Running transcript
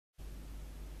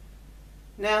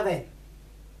Now then,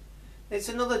 it's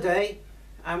another day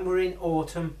and we're in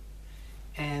autumn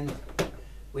and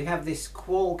we have this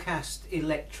Qualcast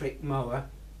electric mower.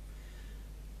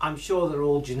 I'm sure they're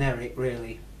all generic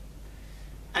really.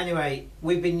 Anyway,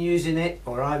 we've been using it,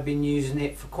 or I've been using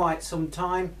it for quite some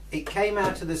time. It came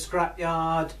out of the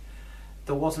scrapyard.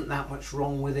 There wasn't that much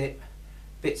wrong with it.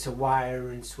 Bits of wire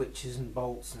and switches and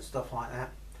bolts and stuff like that.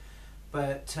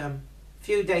 But a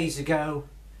few days ago,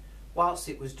 whilst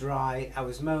it was dry, I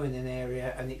was mowing an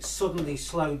area and it suddenly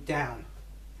slowed down.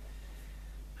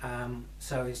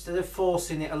 So instead of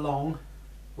forcing it along,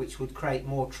 which would create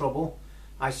more trouble,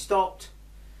 I stopped,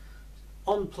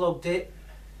 unplugged it,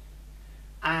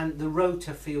 and the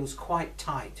rotor feels quite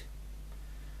tight.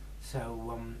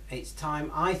 So it's time,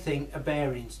 I think, a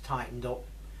bearing's tightened up,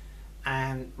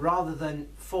 and rather than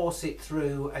force it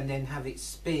through and then have it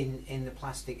spin in the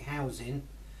plastic housing,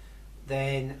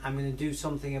 then I'm going to do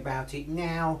something about it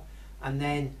now, and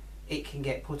then it can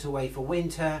get put away for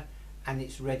winter and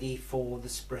it's ready for the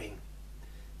spring.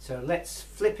 So let's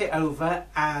flip it over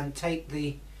and take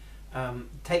the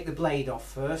blade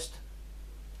off first.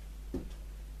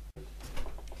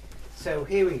 So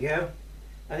here we go,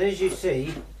 and as you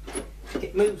see,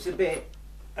 it moves a bit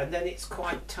and then it's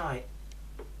quite tight.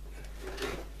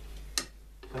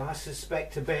 So I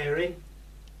suspect a bearing.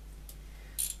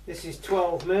 This is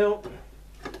 12mm,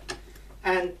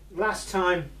 and last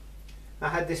time I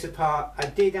had this apart I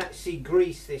did actually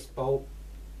grease this bolt.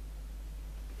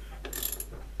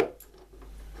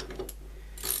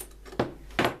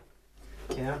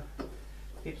 Yeah,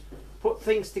 you put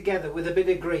things together with a bit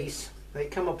of grease, they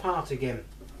come apart again.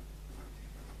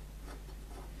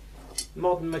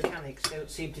 Modern mechanics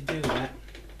don't seem to do that.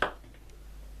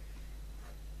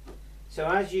 So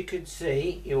as you can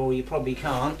see, or you probably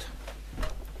can't,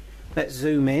 let's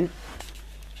zoom in.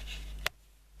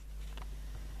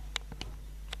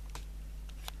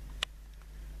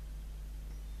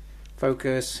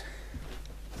 Focus.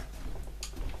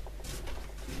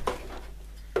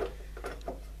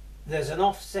 There's an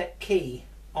offset key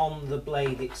on the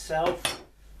blade itself,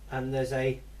 and there's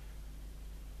a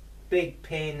big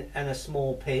pin and a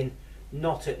small pin,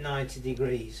 not at 90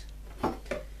 degrees.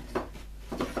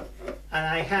 And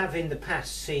I have in the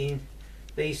past seen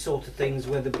these sort of things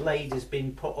where the blade has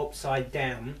been put upside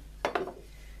down,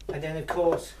 and then of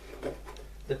course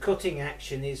the cutting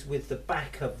action is with the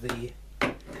back of the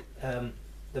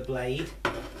blade,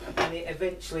 and it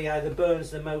eventually either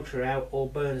burns the motor out or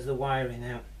burns the wiring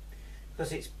out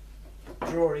because it's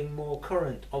drawing more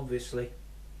current, obviously.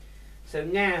 So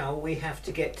now we have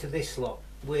to get to this lot,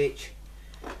 which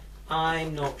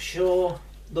I'm not sure.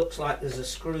 Looks like there's a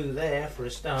screw there for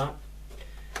a start,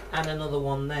 and another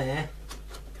one there,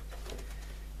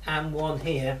 and one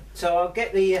here. So I'll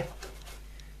get the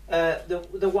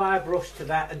wire brush to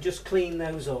that and just clean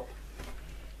those up.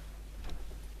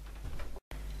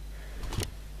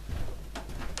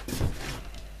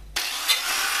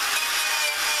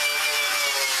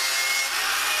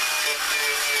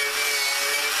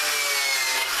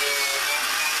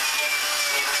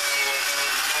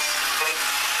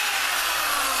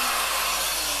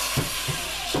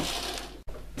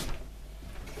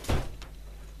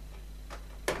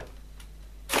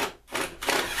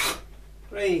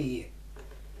 Three.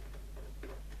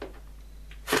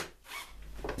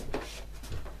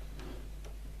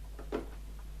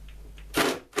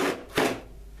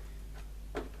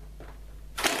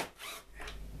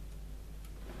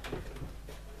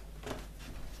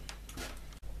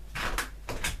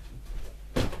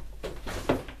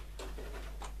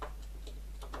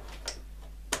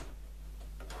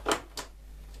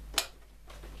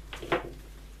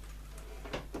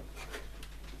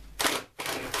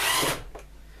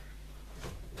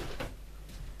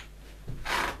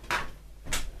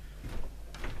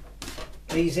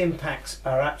 These impacts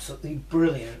are absolutely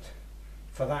brilliant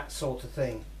for that sort of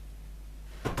thing,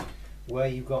 where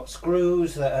you've got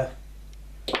screws that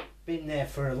have been there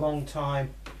for a long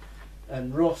time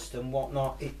and rust and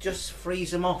whatnot. It just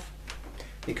frees them off.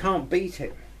 You can't beat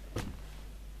it.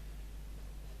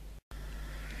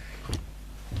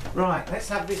 Right, let's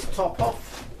have this top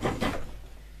off.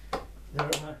 There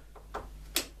are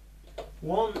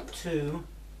 1, 2,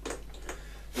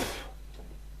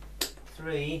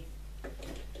 3,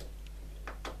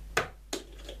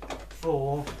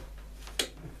 4,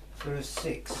 there are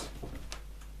 6.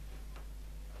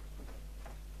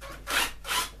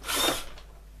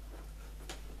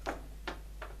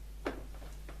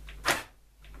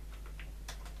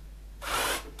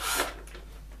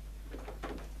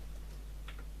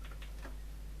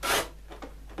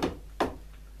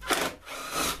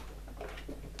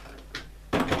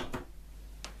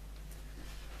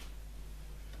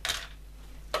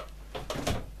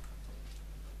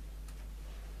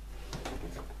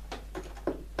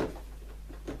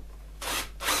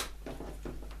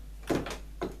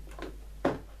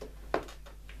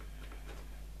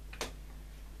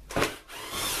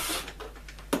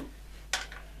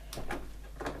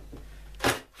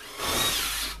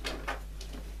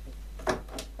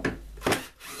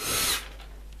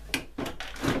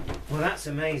 that's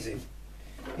amazing.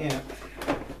 Yeah,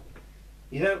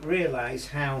 you don't realise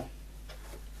how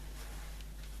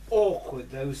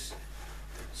awkward those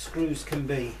screws can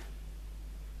be.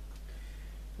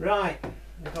 Right,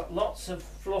 we've got lots of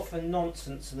fluff and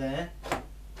nonsense there,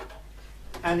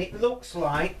 and it looks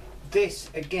like this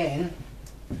again.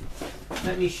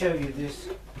 Let me show you this.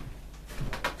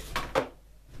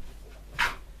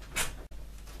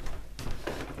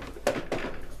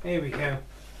 Here we go.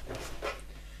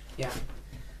 Yeah,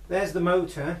 there's the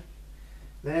motor,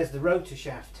 there's the rotor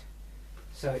shaft.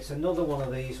 So it's another one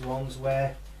of these ones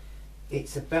where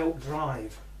it's a belt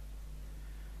drive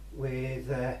with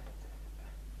a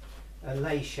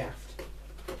lay shaft,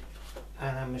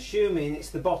 and I'm assuming it's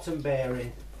the bottom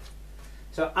bearing.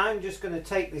 So I'm just going to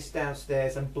take this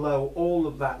downstairs and blow all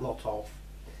of that lot off,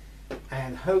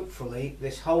 and hopefully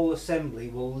this whole assembly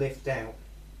will lift out.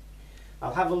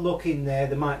 I'll have a look in there,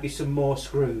 there might be some more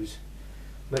screws,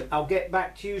 but I'll get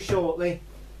back to you shortly.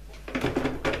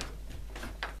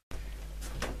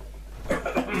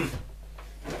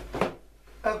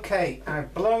 Okay,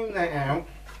 I've blown that out,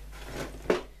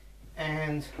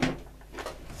 and I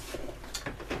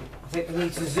think I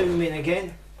need to zoom in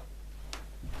again.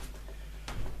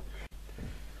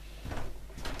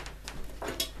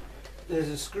 There's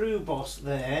a screw boss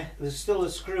there, there's still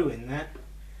a screw in that.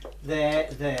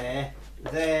 There.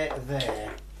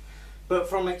 But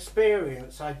from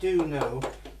experience I do know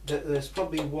that there's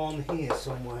probably one here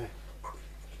somewhere.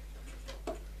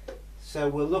 So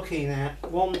we're looking at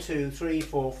 1, 2, 3,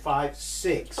 4, 5,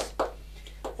 6,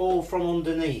 all from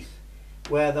underneath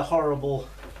where the horrible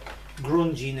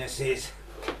grunginess is.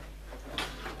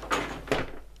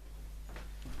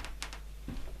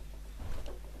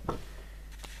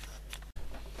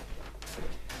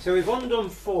 So we've undone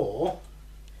 4.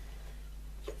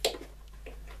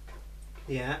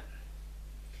 Yeah.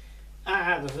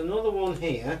 There's another one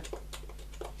here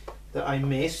that I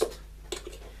missed,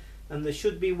 and there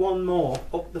should be one more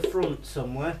up the front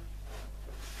somewhere.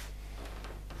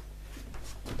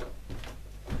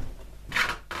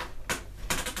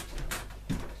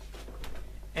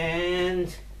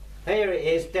 And there it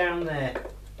is down there.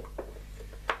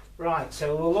 Right,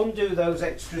 so we'll undo those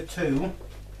extra 2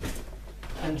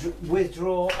 and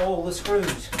withdraw all the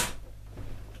screws.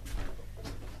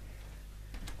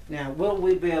 Now, will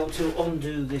we be able to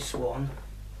undo this one?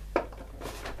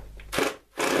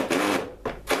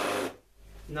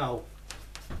 No.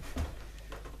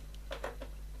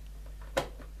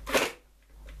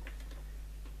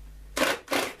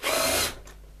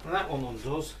 Well, that one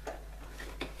undoes.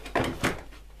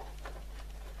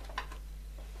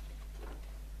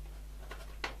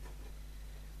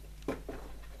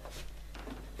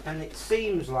 And it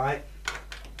seems like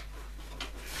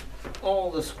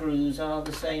all the screws are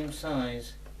the same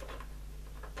size.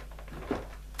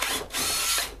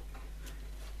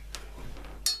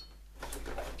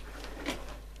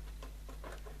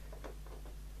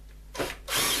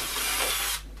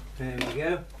 There we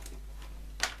go.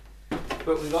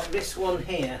 But we've got this one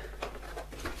here.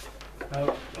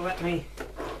 So let me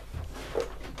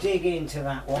dig into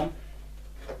that one.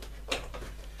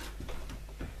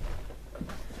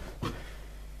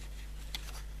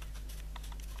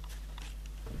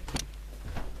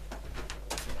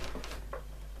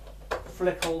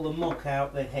 Flick all the muck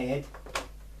out the head.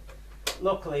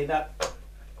 Luckily that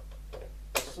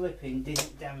slipping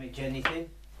didn't damage anything.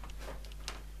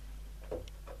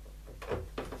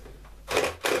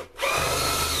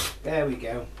 There we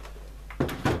go.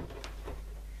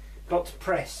 Got to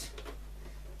press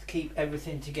to keep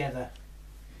everything together.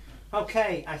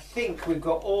 Okay, I think we've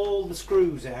got all the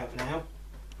screws out now.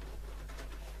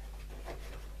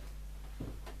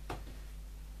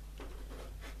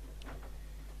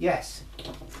 Yes.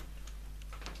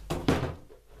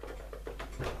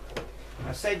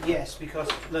 I said yes because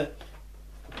look,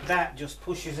 that just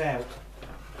pushes out.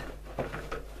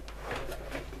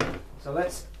 So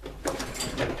let's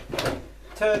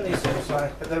turn this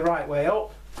upside the right way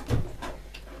up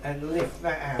and lift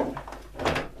that out.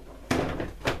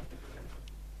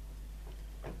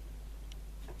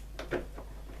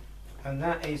 And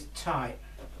that is tight.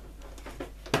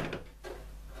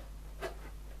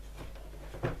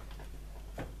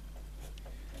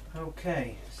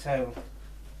 Okay, so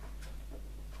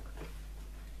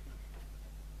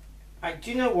do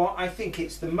you know what? I think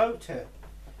it's the motor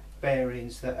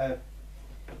bearings that are.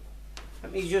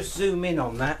 Let me just zoom in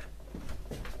on that.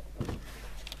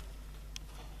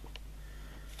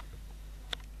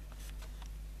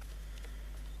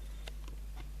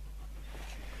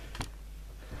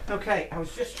 Okay, I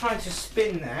was just trying to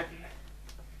spin that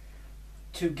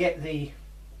to get the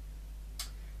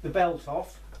the belt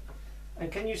off,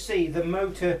 and can you see the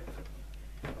motor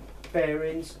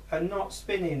bearings are not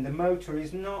spinning? The motor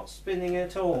is not spinning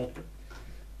at all.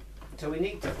 So we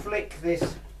need to flick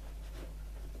this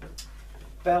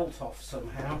belt off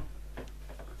somehow.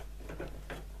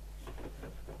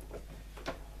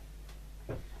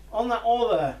 On that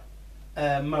other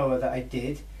mower that I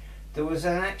did, there was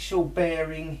an actual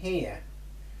bearing here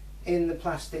in the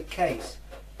plastic case,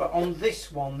 but on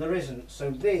this one there isn't.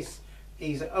 So this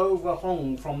is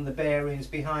overhung from the bearings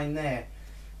behind there,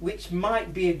 which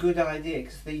might be a good idea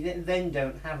because they then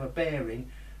don't have a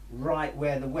bearing right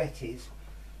where the wet is.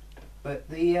 But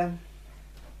the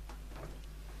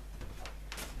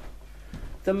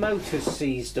motor's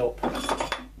seized up.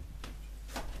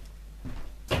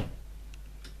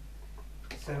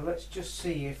 So let's just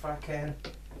see if I can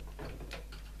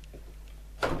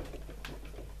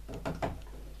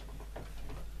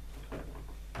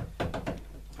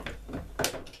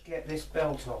get this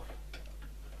belt off.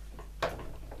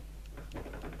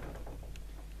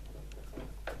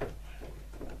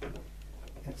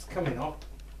 It's coming off.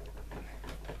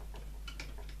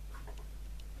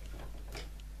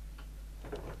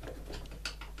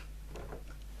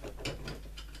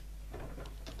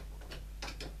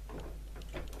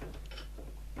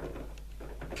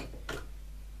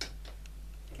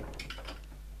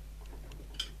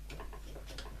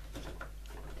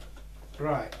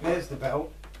 Right, there's the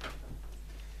belt,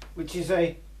 which is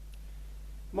a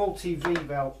multi-V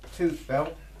belt, tooth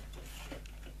belt.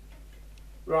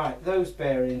 Right, those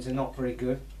bearings are not very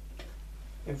good.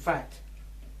 In fact,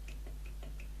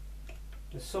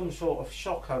 there's some sort of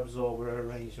shock absorber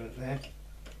arrangement there,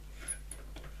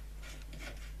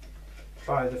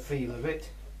 by the feel of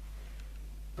it.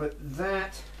 But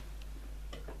that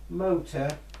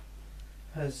motor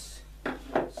has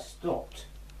stopped.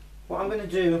 What I'm going to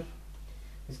do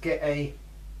is get a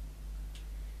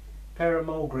pair of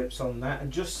mole grips on that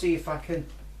and just see if I can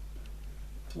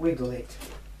wiggle it.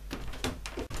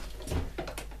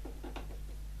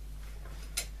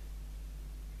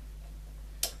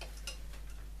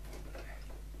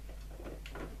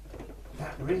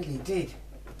 That really did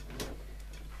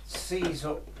seize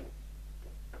up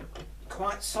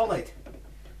quite solid.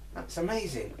 That's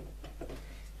amazing.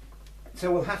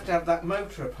 So we'll have to have that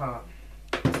motor apart.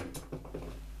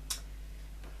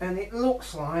 And it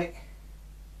looks like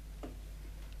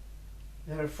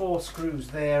there are 4 screws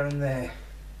there and there.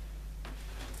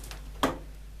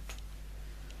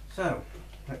 So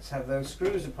let's have those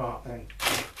screws apart then.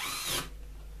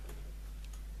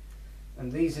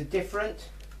 And these are different.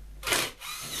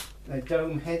 They're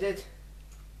dome headed.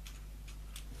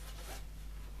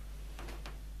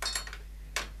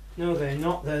 No, they're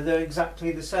not. They're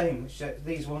exactly the same, except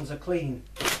these ones are clean.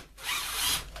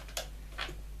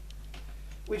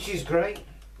 Which is great.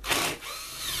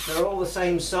 They're all the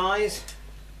same size.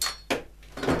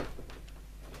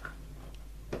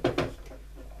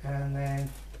 And then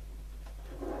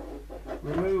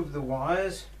remove the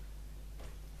wires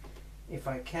if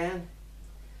I can.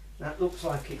 That looks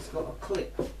like it's got a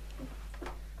clip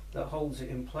that holds it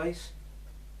in place.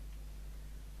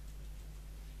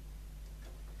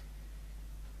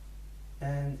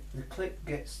 And the clip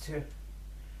gets to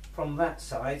from that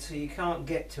side, so you can't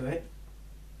get to it.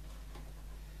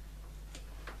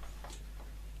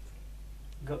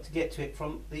 Got to get to it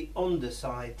from the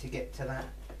underside to get to that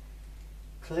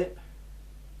clip,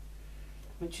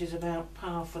 which is about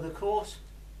par for the course.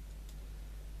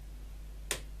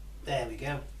 There we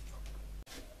go.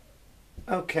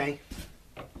 Okay,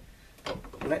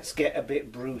 let's get a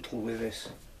bit brutal with this.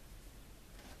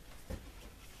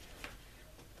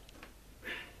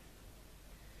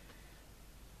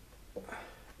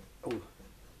 Oh.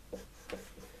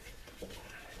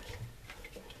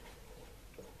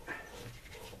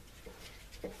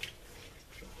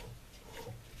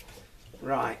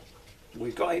 Right,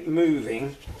 we've got it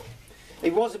moving.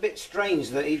 It was a bit strange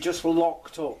that it just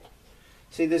locked up.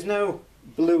 See, there's no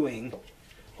bluing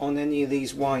on any of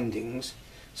these windings,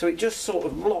 so it just sort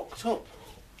of locked up.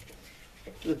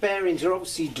 The bearings are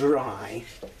obviously dry,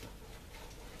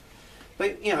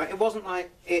 but you know, it wasn't like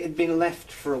it had been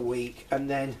left for a week and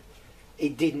then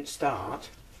it didn't start.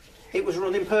 It was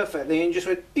running perfectly and just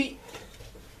went beep.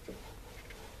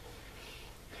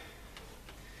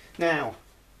 Now,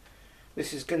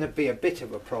 this is going to be a bit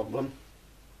of a problem,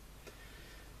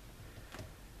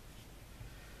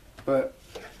 but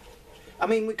I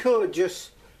mean, we could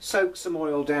just soak some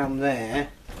oil down there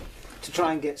to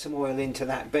try and get some oil into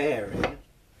that bearing,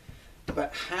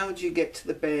 but how do you get to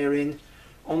the bearing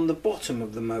on the bottom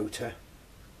of the motor?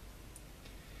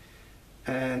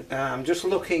 And I'm just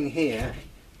looking here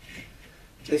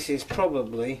this is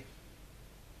probably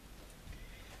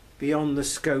beyond the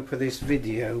scope of this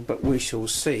video, but we shall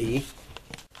see.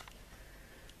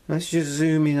 Let's just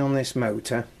zoom in on this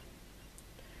motor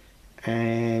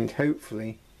and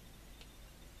hopefully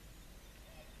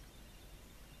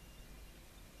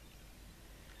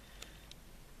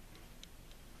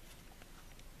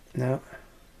no,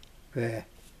 there.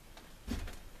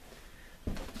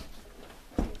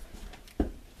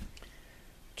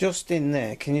 Just in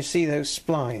there, can you see those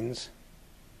splines?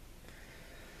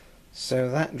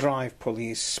 So that drive pulley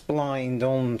is splined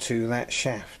onto that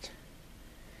shaft,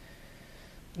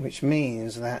 which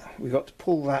means that we've got to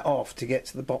pull that off to get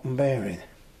to the bottom bearing.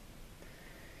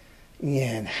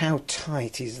 Yeah, and how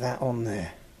tight is that on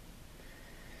there?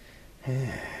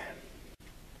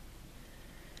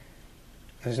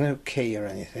 There's no key or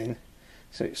anything,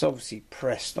 so it's obviously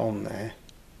pressed on there.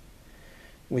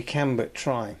 We can but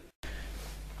try.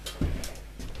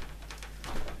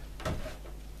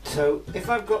 So if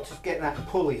I've got to get that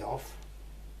pulley off,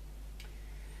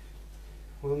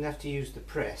 we'll have to use the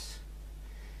press,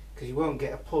 because you won't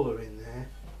get a puller in there.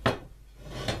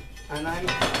 And I'm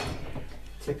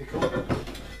typical,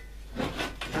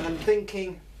 and I'm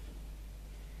thinking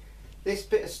this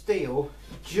bit of steel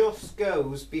just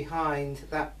goes behind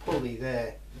that pulley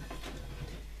there.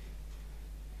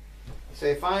 So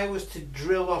if I was to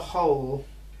drill a hole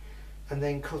and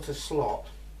then cut a slot,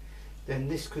 then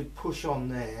this could push on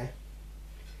there,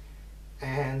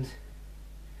 and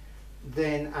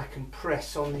then I can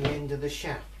press on the end of the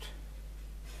shaft.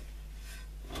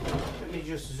 Let me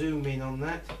just zoom in on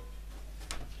that.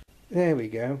 There we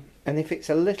go. And if it's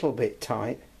a little bit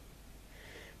tight,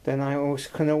 then I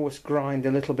can always grind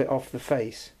a little bit off the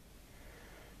face.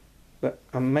 But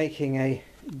I'm making a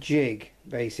jig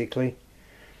basically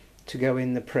to go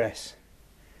in the press,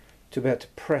 to be able to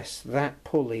press that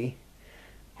pulley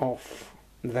off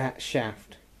that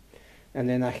shaft, and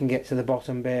then I can get to the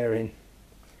bottom bearing.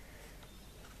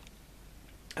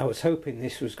 I was hoping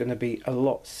this was going to be a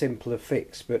lot simpler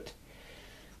fix, but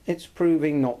it's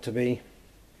proving not to be.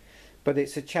 But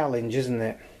it's a challenge, isn't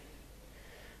it?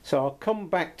 So I'll come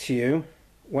back to you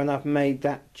when I've made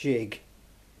that jig,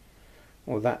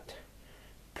 or that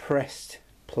pressed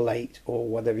plate, or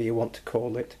whatever you want to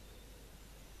call it.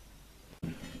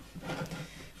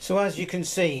 So as you can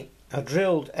see, I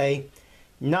drilled a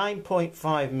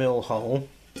 9.5mm hole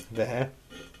there,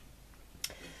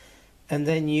 and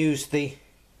then used the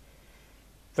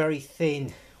very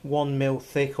thin 1mm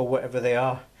thick, or whatever they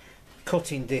are,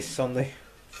 cutting discs on the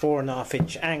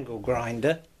 4.5-inch angle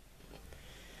grinder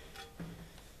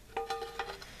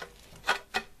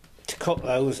to cut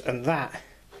those, and that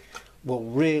will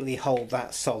really hold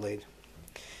that solid.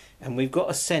 And we've got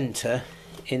a centre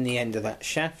in the end of that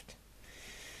shaft.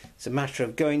 It's a matter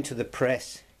of going to the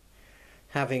press,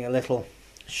 having a little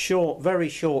short, very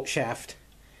short shaft,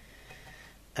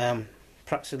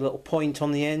 perhaps a little point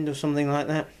on the end or something like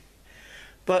that.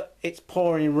 But it's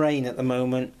pouring rain at the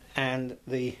moment, and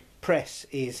the press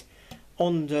is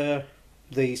under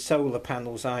the solar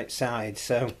panels outside,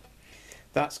 so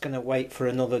that's going to wait for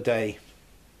another day.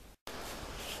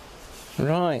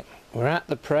 Right, we're at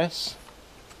the press.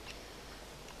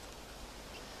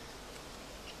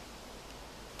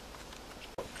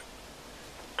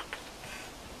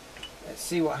 Let's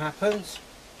see what happens.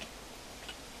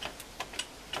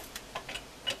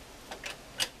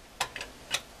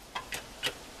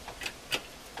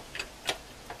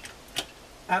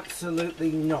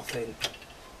 Absolutely nothing.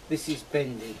 This is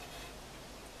bending.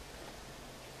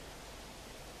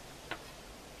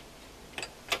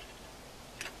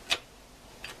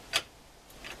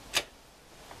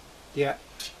 Yeah.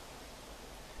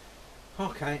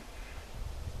 Okay.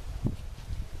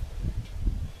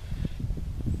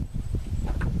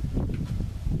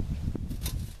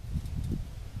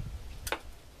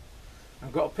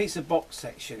 I've got a piece of box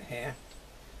section here,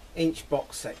 inch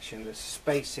box section that's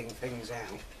spacing things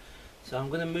out. So I'm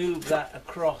going to move that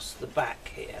across the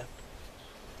back here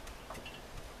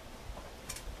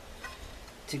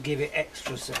to give it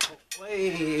extra support.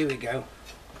 Here we go.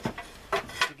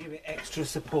 To give it extra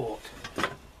support.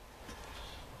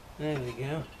 There we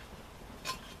go.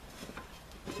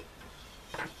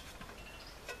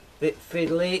 Bit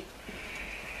fiddly.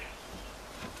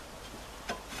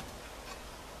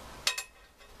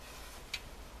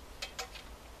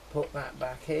 Put that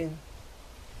back in.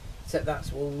 Except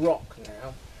that's all rock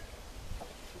now.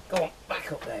 Go on,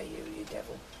 back up there, you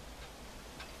devil.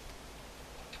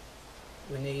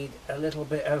 We need a little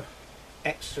bit of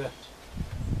extra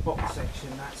box section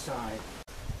that side.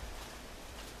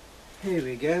 Here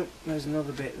we go, there's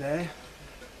another bit there.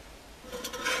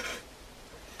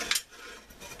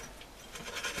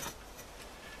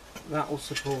 that will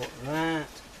support that.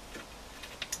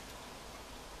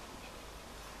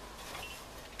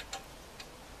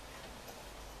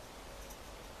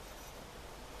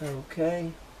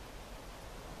 Okay.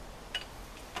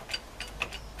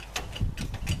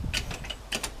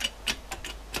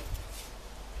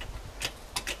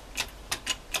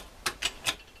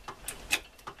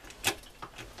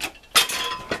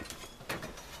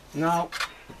 Now,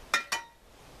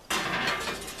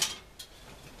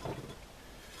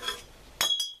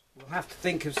 we'll have to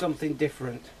think of something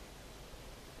different.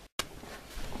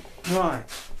 Right.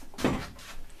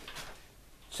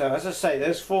 So as I say,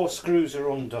 those 4 screws are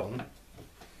undone.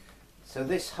 So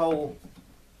this whole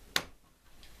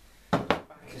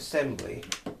back assembly,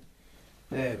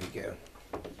 there we go.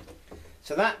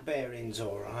 So that bearing's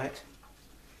alright.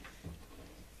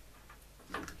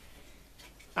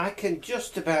 I can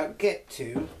just about get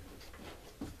to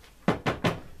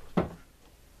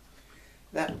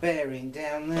that bearing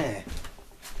down there.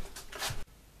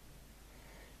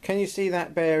 Can you see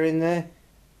that bearing there?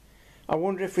 I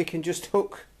wonder if we can just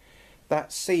hook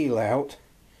that seal out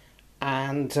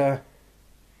and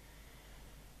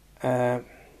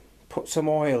put some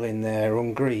oil in there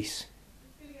and grease.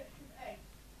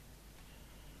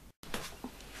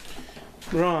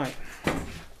 Right.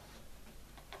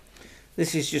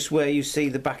 This is just where you see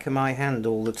the back of my hand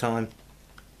all the time.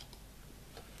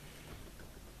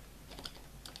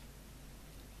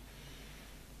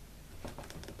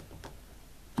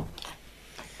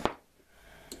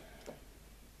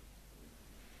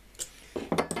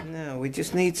 Now we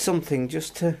just need something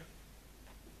just to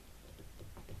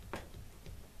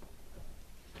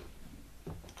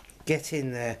get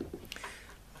in there.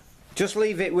 Just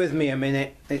leave it with me a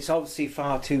minute. It's obviously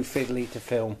far too fiddly to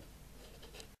film.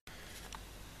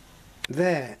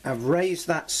 There, I've raised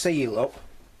that seal up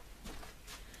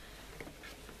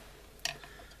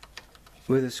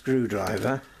with a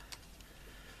screwdriver,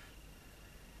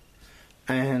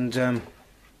 and I'm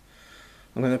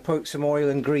going to poke some oil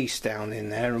and grease down in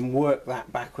there and work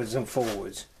that backwards and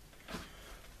forwards.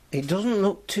 It doesn't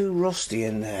look too rusty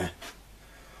in there.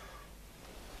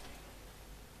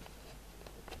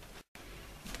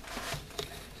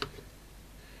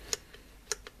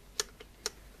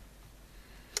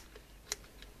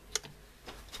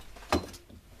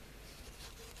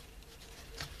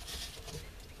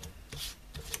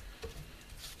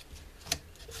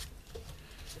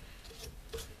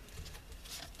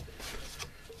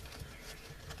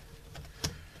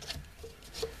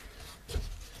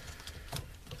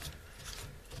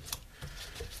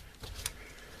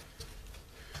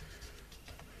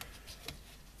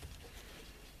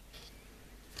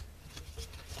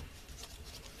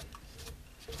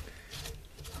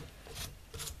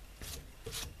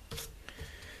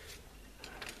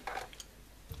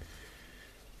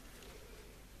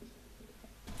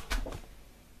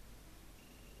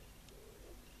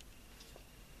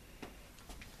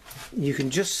 You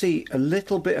can just see a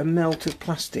little bit of melted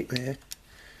plastic there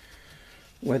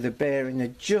where the bearing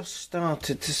had just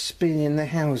started to spin in the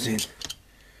housing,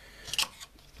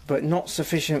 but not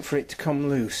sufficient for it to come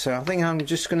loose. So I think I'm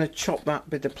just going to chop that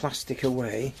bit of plastic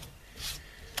away.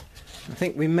 I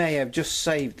think we may have just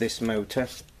saved this motor.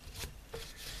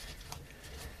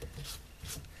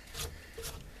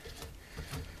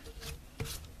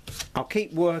 I'll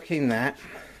keep working that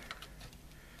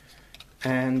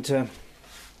and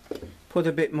put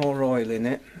a bit more oil in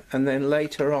it, and then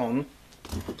later on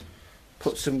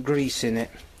put some grease in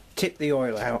it, tip the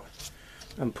oil out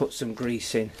and put some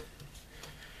grease in.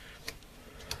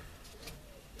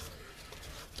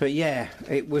 But yeah,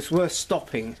 it was worth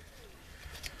stopping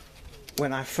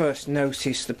when I first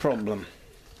noticed the problem,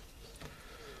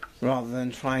 rather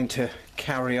than trying to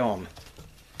carry on,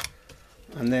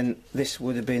 and then this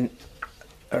would have been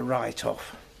a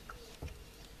write-off.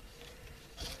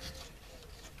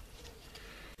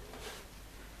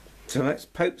 So let's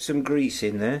poke some grease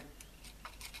in there,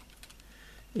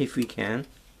 if we can.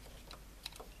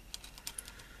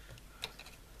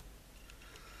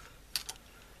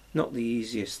 Not the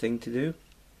easiest thing to do.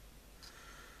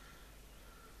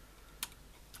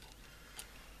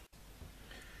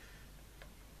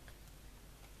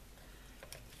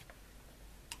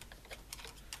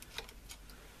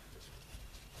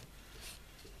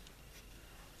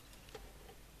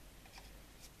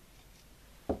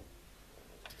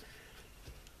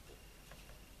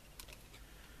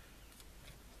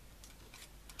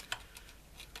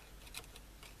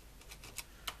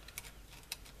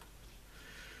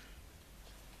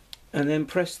 And then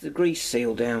press the grease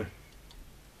seal down.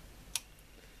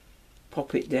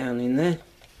 Pop it down in there.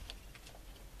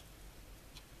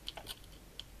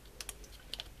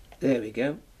 There we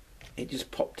go, it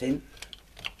just popped in.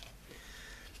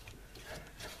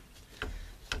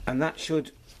 And that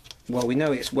should, well, we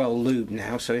know it's well lubed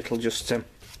now, so it'll just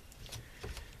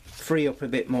free up a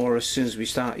bit more as soon as we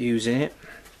start using it.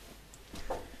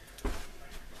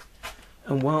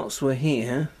 And whilst we're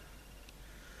here,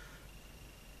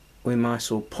 we might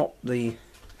as well pop the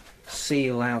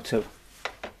seal out of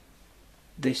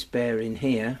this bearing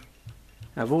here.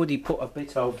 I've already put a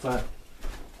bit of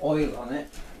oil on it.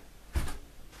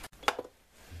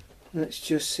 Let's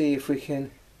just see if we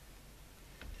can,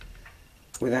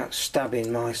 without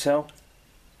stabbing myself.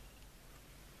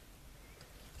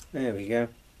 There we go.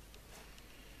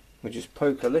 We'll just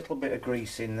poke a little bit of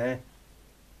grease in there.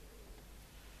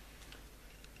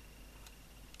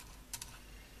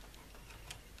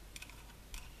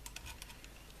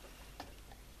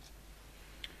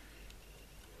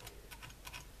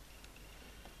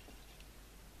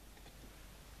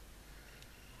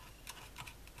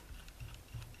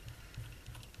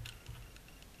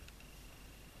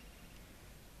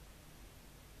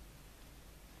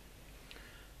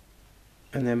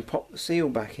 And then pop the seal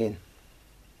back in.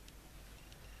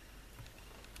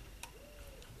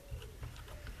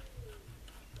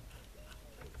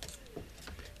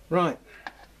 Right,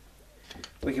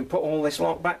 we can put all this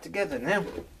lot back together now.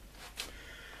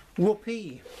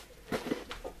 Whoopee!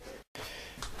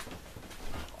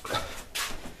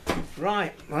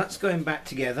 Right, well, that's going back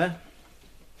together.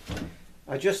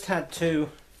 I just had to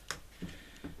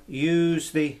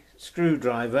use the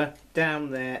screwdriver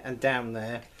down there and down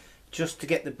there just to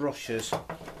get the brushes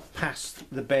past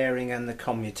the bearing and the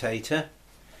commutator,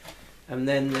 and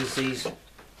then there's these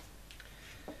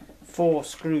 4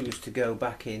 screws to go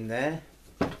back in there.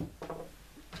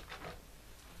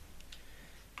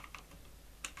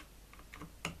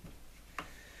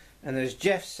 And as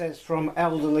Jeff says from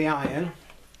Elderly Iron,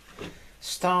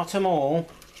 start them all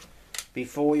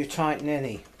before you tighten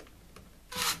any.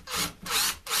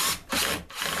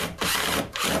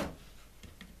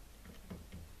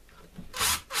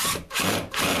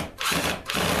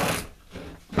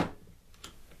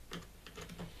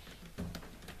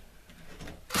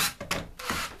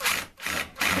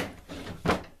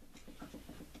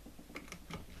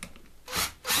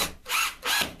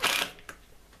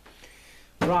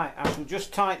 Right, I shall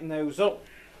just tighten those up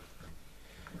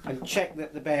and check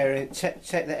that the bearing, check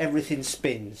that everything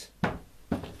spins.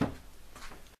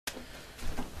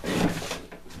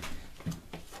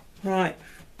 Right,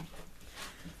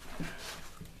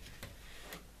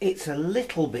 it's a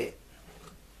little bit,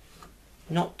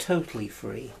 not totally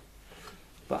free,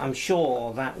 but I'm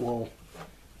sure that will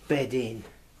bed in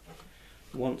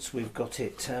once we've got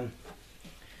it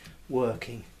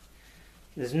working.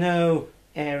 There's no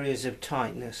areas of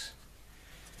tightness,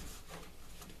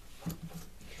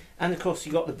 and of course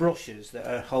you've got the brushes that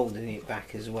are holding it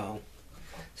back as well.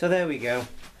 So there we go,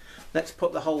 let's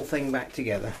put the whole thing back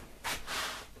together.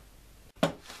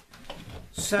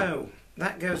 So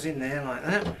that goes in there like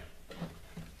that,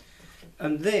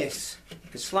 and this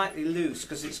is slightly loose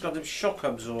because it's got a shock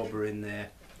absorber in there.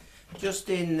 Just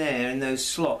in there in those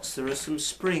slots there are some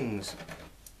springs.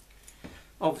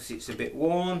 Obviously it's a bit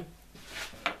worn,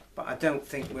 but I don't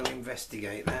think we'll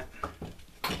investigate that.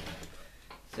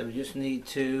 So we just need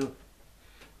to,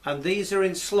 and these are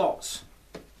in slots,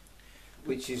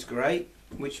 which is great,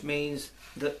 which means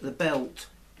that the belt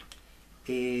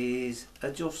is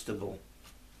adjustable.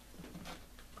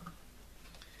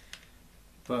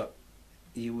 But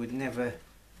you would never,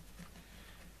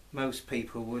 most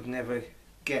people would never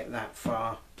get that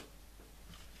far.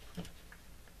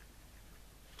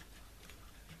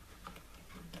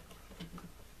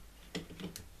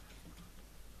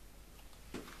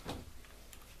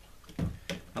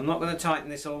 I'm not going to tighten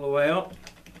this all the way up.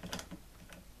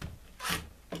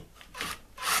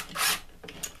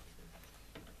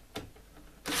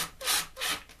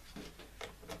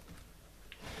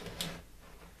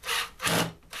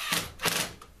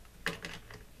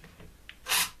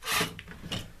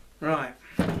 Right,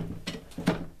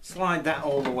 slide that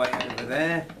all the way over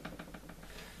there.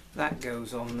 That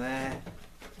goes on there.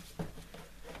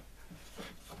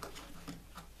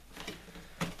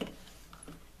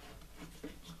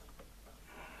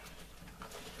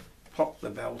 Pop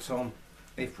the belt on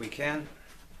if we can.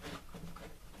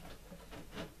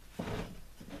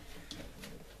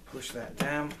 Push that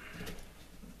down.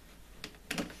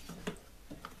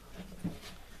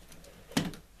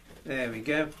 There we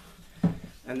go.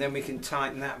 And then we can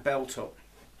tighten that belt up.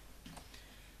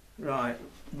 Right,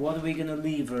 what are we going to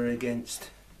lever against?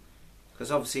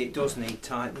 Because obviously it does need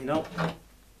tightening up.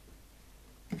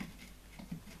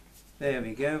 There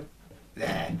we go.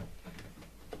 There.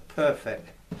 Perfect.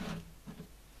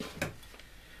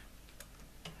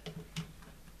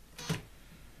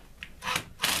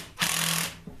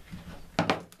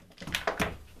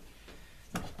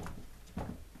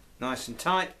 Nice and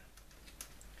tight.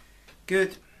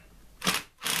 Good.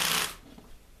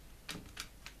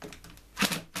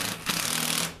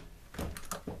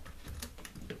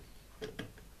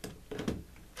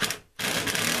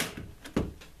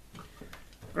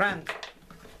 Grand.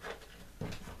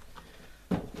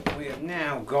 We have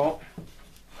now got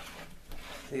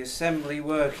the assembly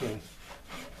working.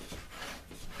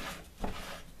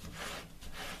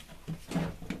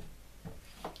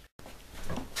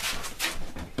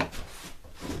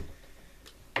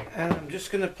 And I'm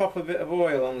just going to pop a bit of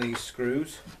oil on these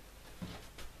screws.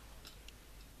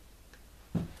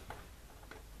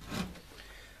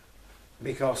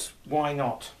 Because why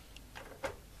not?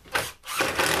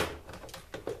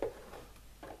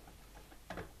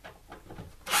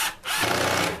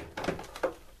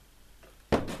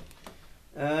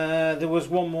 There was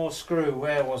one more screw.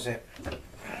 Where was it?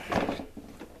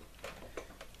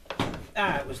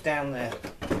 Ah, it was down there.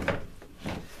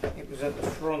 It was at the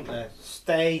front there.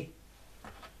 Stay.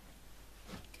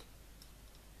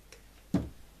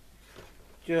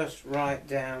 Just right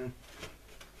down.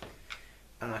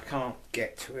 And I can't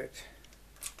get to it.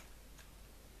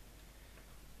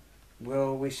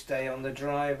 Will we stay on the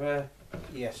driver?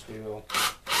 Yes, we will.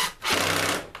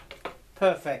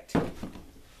 Perfect.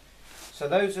 So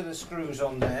those are the screws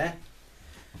on there.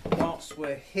 Whilst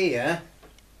we're here,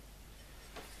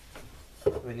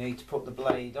 we need to put the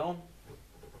blade on.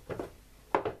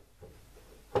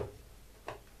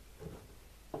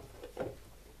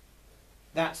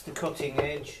 That's the cutting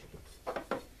edge.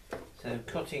 So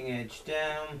cutting edge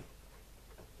down.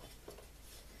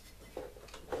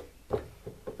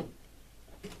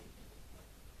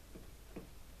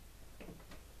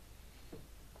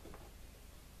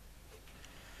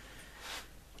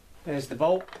 There's the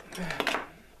bolt,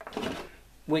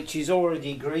 which is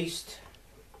already greased.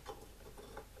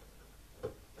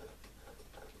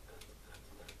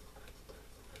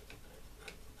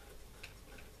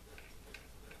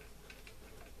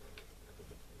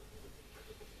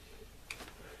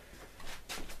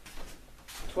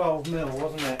 $12mm,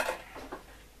 wasn't it?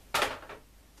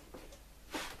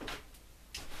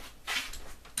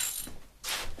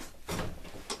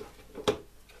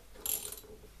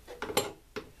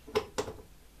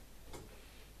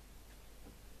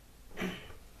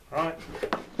 Right,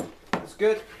 that's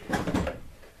good.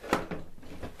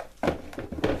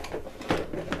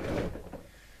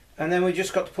 And then we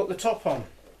just got to put the top on.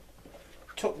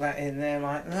 Tuck that in there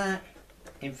like that.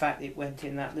 In fact, it went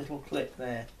in that little clip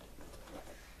there.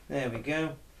 There we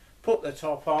go. Put the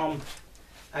top on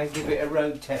and give it a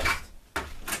road test.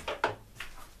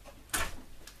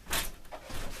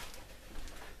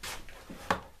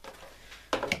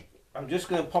 I'm just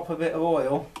going to pop a bit of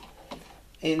oil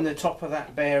in the top of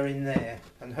that bearing there,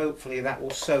 and hopefully that will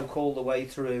soak all the way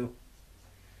through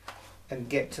and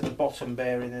get to the bottom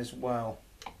bearing as well.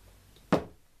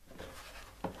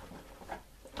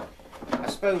 I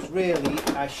suppose really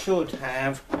I should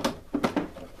have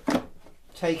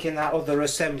taken that other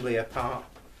assembly apart,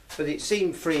 but it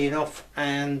seemed free enough,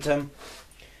 and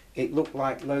it looked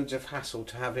like loads of hassle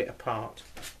to have it apart.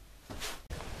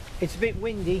 It's a bit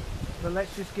windy, but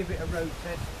let's just give it a road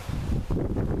test.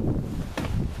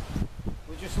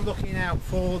 Just looking out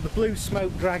for the blue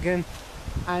smoke dragon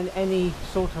and any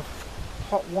sort of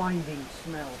hot winding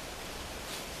smell.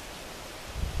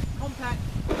 Compact.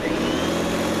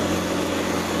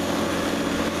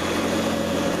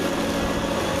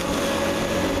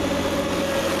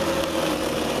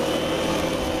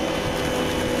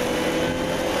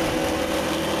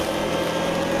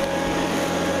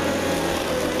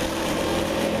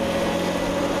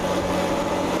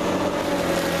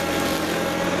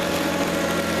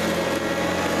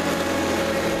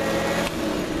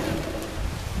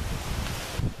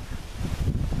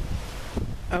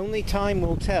 Only time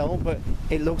will tell, but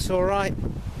it looks alright.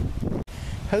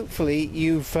 Hopefully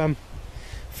you've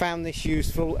found this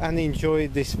useful and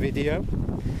enjoyed this video.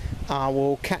 I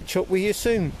will catch up with you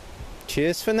soon.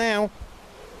 Cheers for now.